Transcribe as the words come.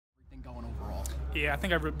Yeah, I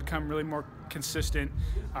think I've become really more consistent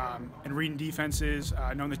in reading defenses,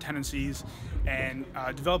 knowing the tendencies, and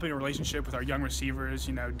developing a relationship with our young receivers.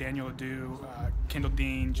 You know, Daniel Adu, Kendall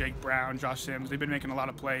Dean, Jake Brown, Josh Sims. They've been making a lot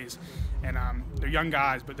of plays, and they're young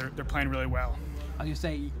guys, but they're playing really well. I was gonna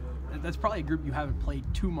say that's probably a group you haven't played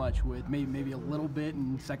too much with. Maybe a little bit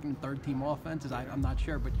in second and third team offenses. I'm not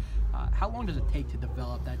sure, but how long does it take to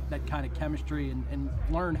develop that kind of chemistry and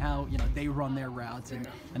learn how they run their routes and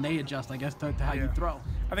they adjust, I guess, to how you throw?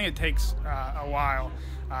 I think it takes a while,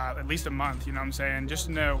 at least a month. You know what I'm saying? Just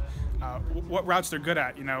to know what routes they're good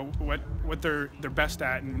at. You know what they're best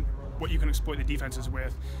at and what you can exploit the defenses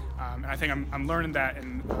with. And I think I'm learning that,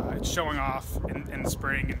 and it's showing off in the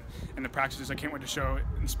spring and the practices. I can't wait to show it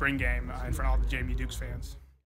in the spring game in front of all the JMU Dukes fans.